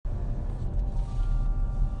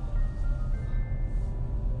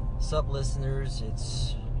What's up, listeners?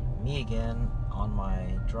 It's me again on my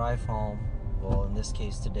drive home. Well, in this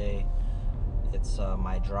case today, it's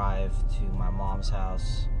my drive to my mom's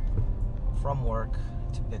house from work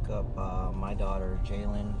to pick up my daughter,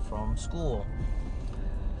 Jalen, from school.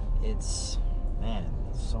 It's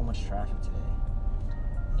so much traffic today.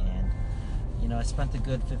 And, I spent a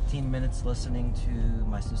good 15 minutes listening to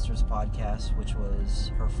my sister's podcast, which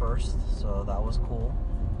was her first, so that was cool.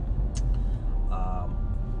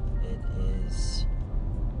 It is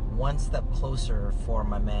one step closer for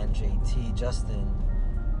my man JT, Justin,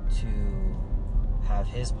 to have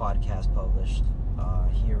his podcast published.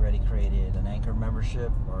 He already created an Anchor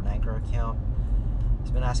membership or an Anchor account.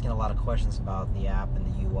 He's been asking a lot of questions about the app and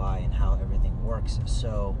the UI and how everything works.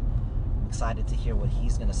 So I'm excited to hear what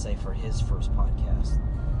he's going to say for his first podcast.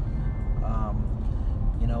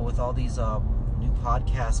 With all these new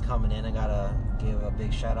podcasts coming in, I got to give a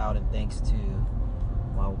big shout out and thanks to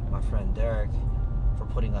my friend Derek for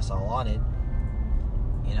putting us all on it.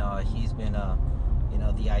 He's been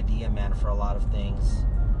the idea man for a lot of things,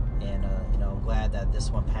 and I'm glad that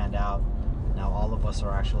this one panned out. Now all of us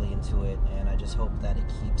are actually into it, and I just hope that it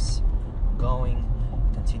keeps going,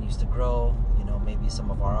 continues to grow. Maybe some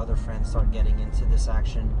of our other friends start getting into this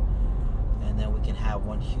action, and then we can have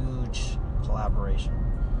one huge collaboration.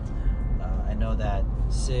 I know that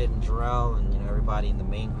Sid and Jarrell and everybody in the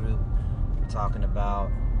main group are talking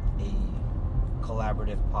about a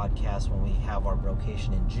collaborative podcast when we have our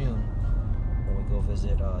brocation in June, when we go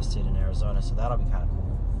visit Sid in Arizona. So that'll be kind of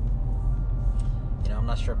cool. I'm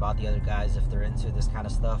not sure about the other guys if they're into this kind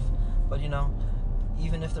of stuff, but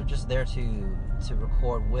even if they're just there to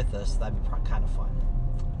record with us, that'd be kind of fun.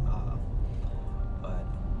 But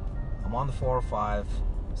I'm on the 405,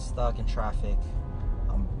 stuck in traffic.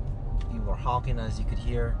 People are honking, as you could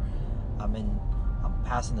hear. I'm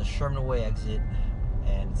passing the Sherman Way exit,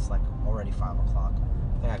 and it's like already 5 o'clock.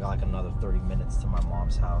 I think I got like another 30 minutes to my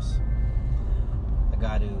mom's house. I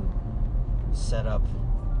got to set up,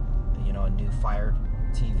 a new Fire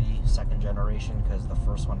TV, second generation, because the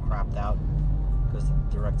first one crapped out, because the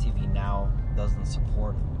DirecTV Now doesn't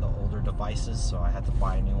support the older devices, so I had to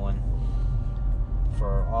buy a new one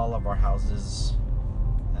for all of our houses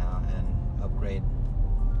and upgrade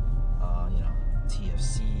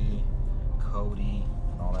TFC, Kodi,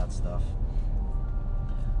 and all that stuff.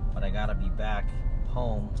 But I gotta be back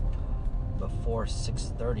home before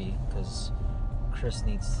 6:30 because Chris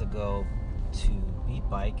needs to go to Beat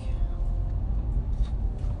Bike,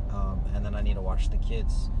 and then I need to watch the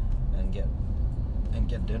kids and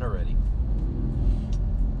get dinner ready.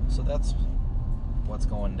 So that's what's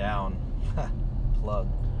going down. Plug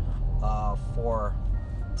for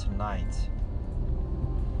tonight.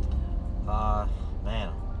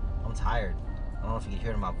 I'm tired. I don't know if you can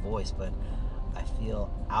hear it in my voice, but I feel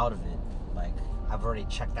out of it. Like, I've already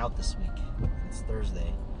checked out this week. It's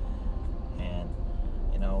Thursday. And,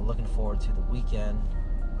 looking forward to the weekend.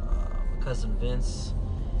 My cousin Vince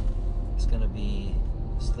is going to be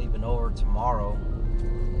sleeping over tomorrow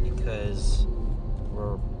because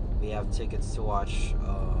we have tickets to watch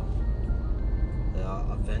the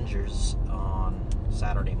Avengers on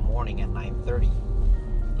Saturday morning at 9:30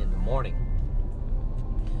 in the morning.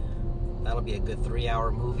 That'll be a good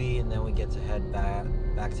 3-hour movie, and then we get to head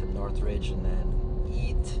back to Northridge and then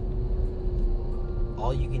eat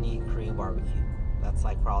all you can eat Korean barbecue. That's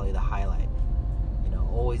like probably the highlight.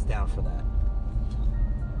 Always down for that.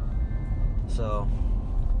 So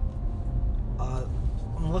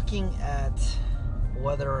I'm looking at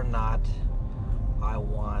whether or not I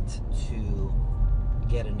want to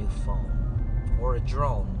get a new phone or a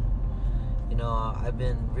drone. I've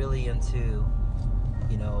been really into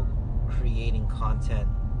creating content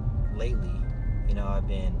lately. I've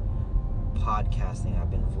been podcasting,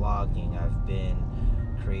 I've been vlogging, I've been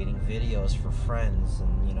creating videos for friends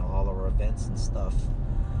and all our events and stuff.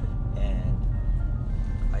 And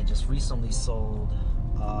I just recently sold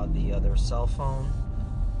the other cell phone,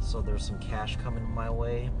 so there's some cash coming my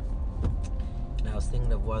way. And I was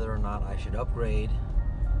thinking of whether or not I should upgrade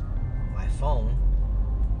my phone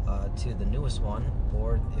to the newest one,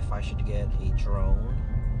 or if I should get a drone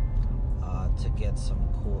to get some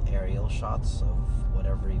cool aerial shots of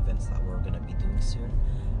whatever events that we're going to be doing soon.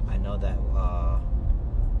 I know that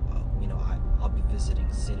I'll be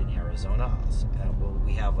visiting Sid in Arizona.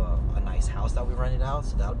 We have a nice house that we rented out,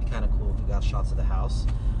 so that would be kind of cool if we got shots of the house.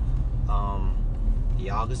 The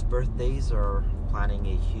August birthdays are planning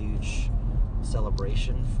a huge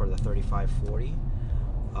celebration for the 3540.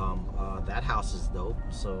 That house is dope,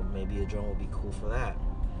 so maybe a drone will be cool for that.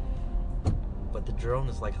 But the drone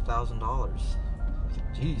is like $1,000.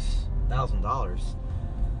 Jeez, $1,000.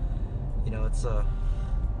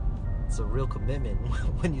 it's a real commitment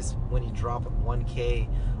when you drop 1K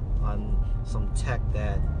on some tech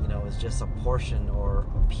that is just a portion or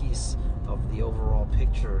a piece of the overall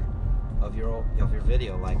picture of your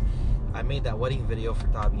video. Like, I made that wedding video for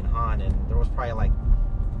Dabi and Han, and there was probably like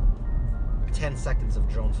 10 seconds of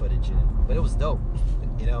drone footage in it, but it was dope.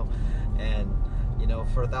 And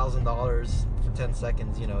for $1,000 for 10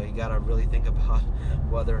 seconds, you gotta really think about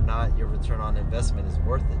whether or not your return on investment is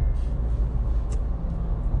worth it.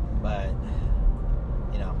 But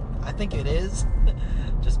I think it is,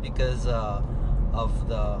 just because of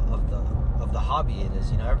the hobby it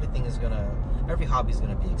is. Every hobby is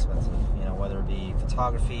gonna be expensive. Whether it be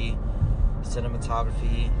photography,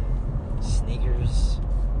 cinematography, sneakers,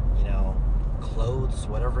 clothes,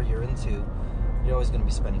 whatever you're into, you're always gonna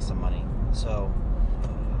be spending some money. So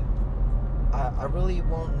I really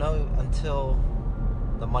won't know until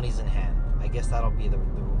the money's in hand. I guess that'll be the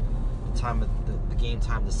time of the game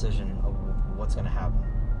time decision of what's gonna happen.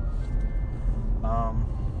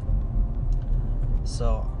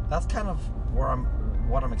 So that's kind of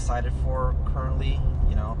what I'm excited for currently.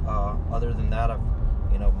 Other than that,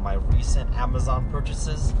 my recent Amazon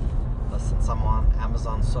purchases. Since I'm on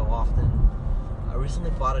Amazon so often, I recently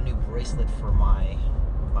bought a new bracelet for my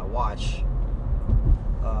watch.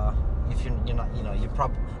 If you're not,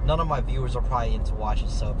 none of my viewers are probably into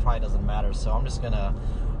watches, so it probably doesn't matter. So I'm just gonna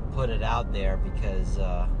put it out there because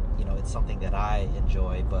it's something that I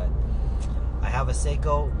enjoy. But I have a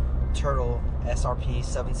Seiko Turtle SRP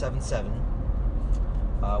 777,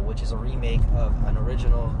 which is a remake of an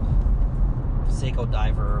original Seiko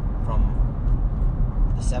diver from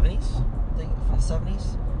the 70s, I think, from the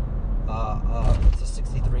 70s. It's a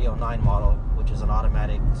 6309 model, which is an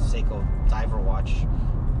automatic Seiko diver watch.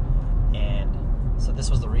 And so this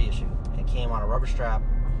was the reissue. It came on a rubber strap,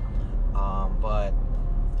 but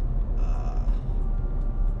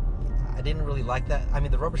I didn't really like that. I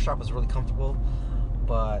mean, the rubber strap was really comfortable,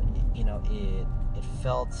 but it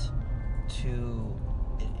felt too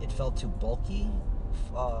bulky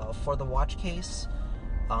for the watch case.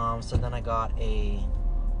 So then I got an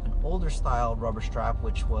older style rubber strap,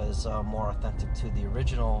 which was more authentic to the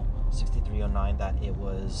original 6309 that it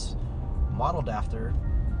was modeled after.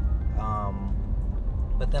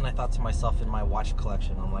 But then I thought to myself, in my watch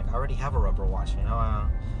collection, I'm like, I already have a rubber watch. I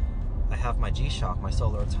have my G-Shock, my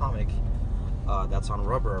Solar Atomic, that's on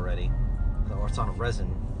rubber already, or it's on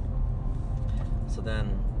resin. So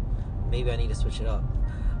then maybe I need to switch it up.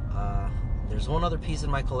 There's one other piece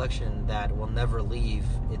in my collection that will never leave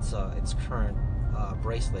its current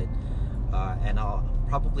bracelet, and I'll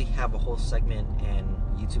probably have a whole segment and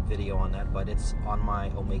YouTube video on that, but it's on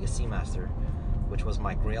my Omega Seamaster, which was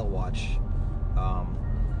my Grail watch,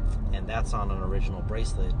 and that's on an original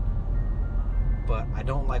bracelet. But I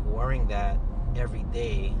don't like wearing that every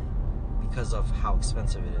day because of how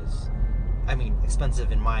expensive it is. I mean,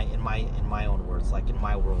 expensive in my own words. Like, in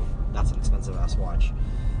my world, that's an expensive ass watch.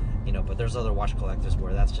 But there's other watch collectors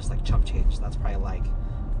where that's just like chump change. That's probably like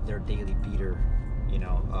their daily beater.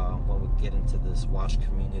 When we get into this watch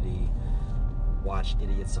community, watch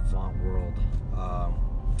idiot savant world,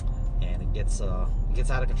 and it gets out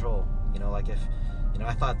of control. Like, if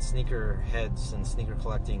I thought sneaker heads and sneaker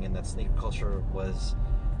collecting and that sneaker culture was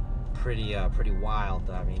pretty wild.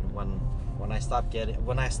 I mean, when I stopped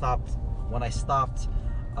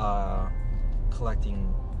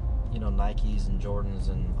collecting Nikes and Jordans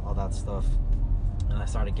and all that stuff, and I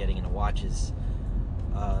started getting into watches,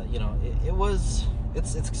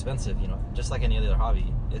 it's expensive, just like any other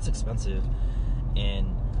hobby. It's expensive, and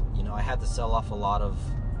I had to sell off a lot of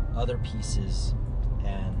other pieces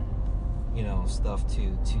and stuff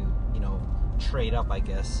to trade up, I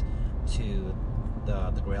guess, to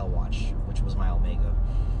the Grail watch, which was my Omega.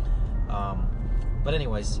 But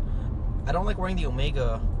anyways, I don't like wearing the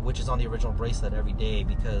Omega, which is on the original bracelet, every day,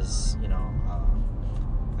 because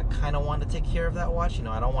I kind of want to take care of that watch.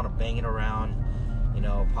 I don't want to bang it around,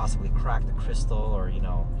 possibly crack the crystal, or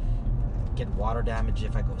get water damage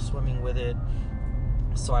if I go swimming with it.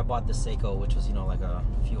 So I bought the Seiko, which was like a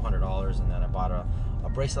few $100s, and then I bought a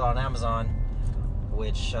bracelet on Amazon,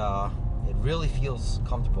 which it really feels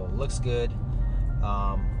comfortable. It looks good,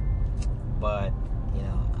 but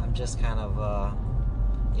I'm just kind of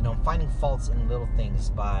I'm finding faults in little things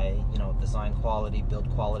by design quality, build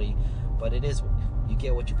quality, but you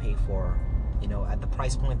get what you pay for. At the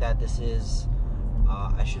price point that this is,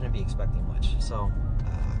 I shouldn't be expecting much. So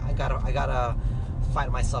I gotta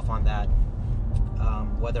fight myself on that,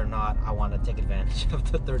 whether or not I want to take advantage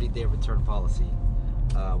of the 30-day return policy,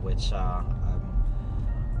 which I'm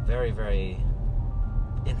very, very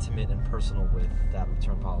intimate and personal with that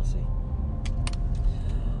return policy.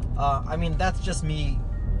 I mean, that's just me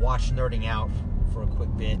nerding out for a quick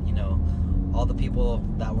bit. You know, all the people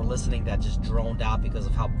that were listening that just droned out because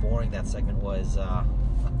of how boring that segment was.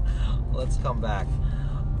 Let's come back.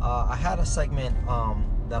 I had a segment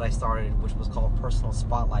that I started, which was called Personal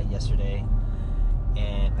Spotlight yesterday,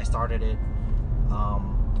 and I started it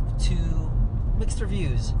to mixed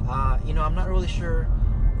reviews. You know, I'm not really sure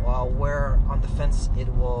where on the fence it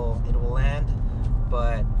will land,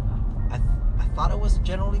 but I thought it was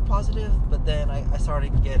generally positive, but then I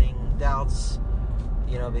started getting doubts,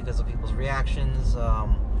 you know, because of people's reactions.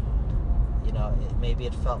 You know, maybe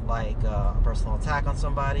it felt like a personal attack on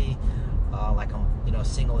somebody, like I'm, you know,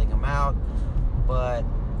 singling them out. But,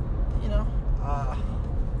 you know,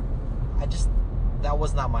 that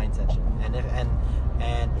was not my intention.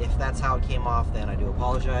 And if that's how it came off, then I do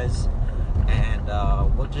apologize. And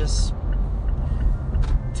we'll just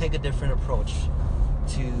take a different approach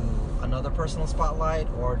to another personal spotlight,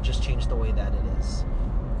 or just change the way that it is.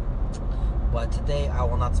 But today I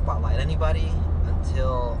will not spotlight anybody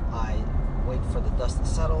until I wait for the dust to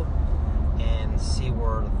settle and see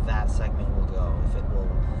where that segment will go. If it will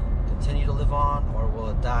continue to live on, or will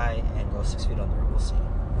it die and go 6 feet under. We'll see.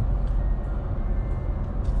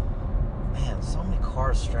 Man, so many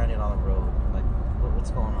cars stranded on the road. Like, what's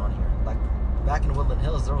going on here? Like, back in Woodland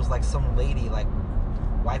Hills, there was like some lady like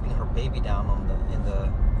wiping her baby down on in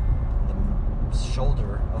the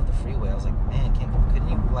shoulder of the freeway. I was like, man, couldn't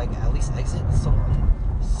you like at least exit? It's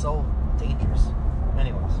so dangerous.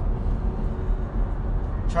 Anyways,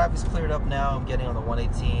 traffic's cleared up now. I'm getting on the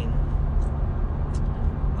 118.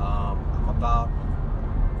 I'm about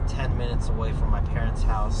 10 minutes away from my parents'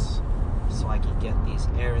 house, so I can get these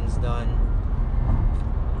errands done.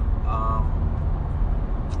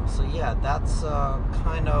 So yeah, that's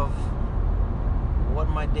kind of what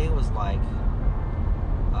my day was like,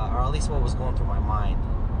 or at least what was going through my mind.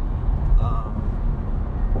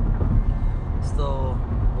 Still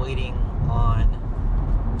waiting on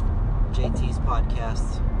JT's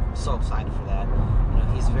podcast. So excited for that. You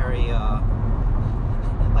know, he's very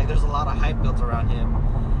like, there's a lot of hype built around him,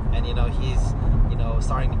 and you know, he's, you know,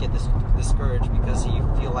 starting to get discouraged because he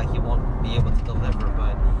feel like he won't be able to deliver.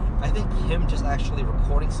 But I think him just actually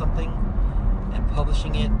recording something and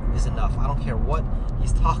publishing it is enough. I don't care what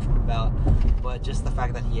he's talking about, but just the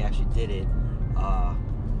fact that he actually did it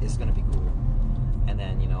is going to be cool. And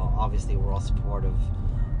then, you know, obviously we're all supportive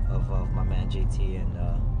of my man JT, and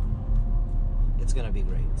it's going to be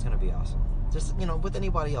great. It's going to be awesome. Just, you know, with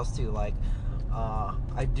anybody else too. Like,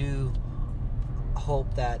 I do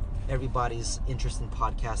hope that everybody's interest in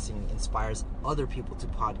podcasting inspires other people to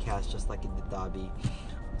podcast, just like it did Dobby,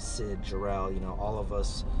 Sid, Jarrell. You know, all of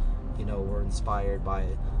us, you know, were inspired by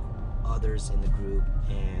others in the group,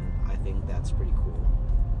 and I think that's pretty cool.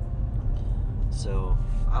 So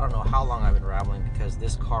I don't know how long I've been rambling, because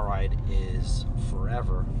this car ride is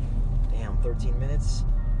forever. Damn, 13 minutes.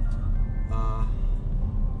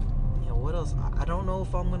 Yeah, what else? I don't know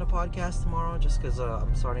if I'm gonna podcast tomorrow, just because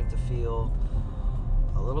I'm starting to feel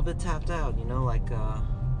a little bit tapped out. You know, like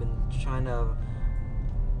been trying to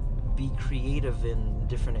be creative in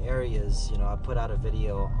different areas. You know, I put out a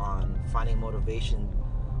video on finding motivation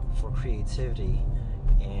for creativity,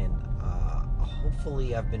 and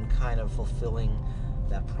hopefully I've been kind of fulfilling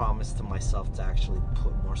that promise to myself to actually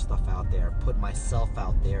put more stuff out there, put myself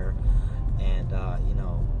out there. And you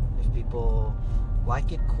know, if people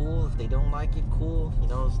like it, cool. If they don't like it, cool. You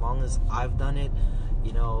know, as long as I've done it,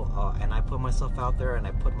 you know, and I put myself out there, and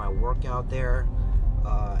I put my work out there,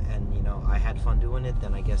 and you know, I had fun doing it,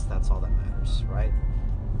 then I guess that's all that matters, right?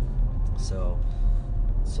 So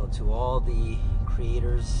to all the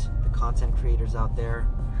creators, the content creators out there,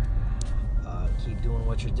 keep doing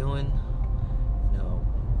what you're doing. You know,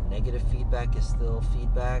 negative feedback is still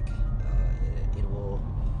feedback. It will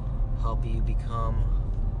help you become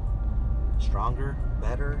stronger,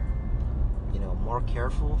 better, you know, more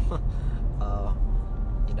careful,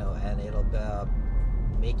 you know, and it'll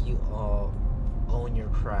make you own your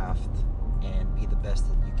craft and be the best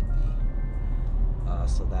that you can be.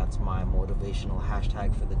 So that's my motivational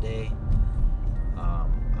hashtag for the day.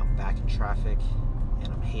 I'm back in traffic,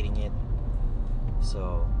 and I'm hating it.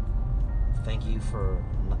 So thank you for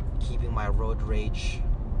keeping my road rage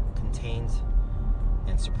contained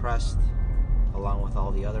and suppressed, along with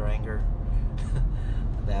all the other anger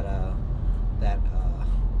that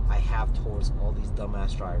I have towards all these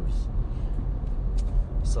dumbass drivers.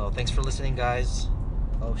 So thanks for listening, guys.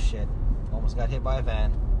 Oh shit, almost got hit by a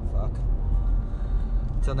van. Fuck.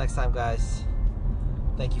 Till next time, guys.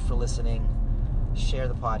 Thank you for listening. Share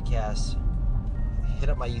the podcast. Hit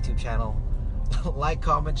up my YouTube channel. Like,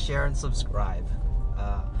 comment, share, and subscribe.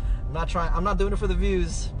 I'm not doing it for the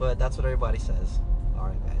views, but that's what everybody says. All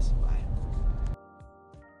right, guys. Bye.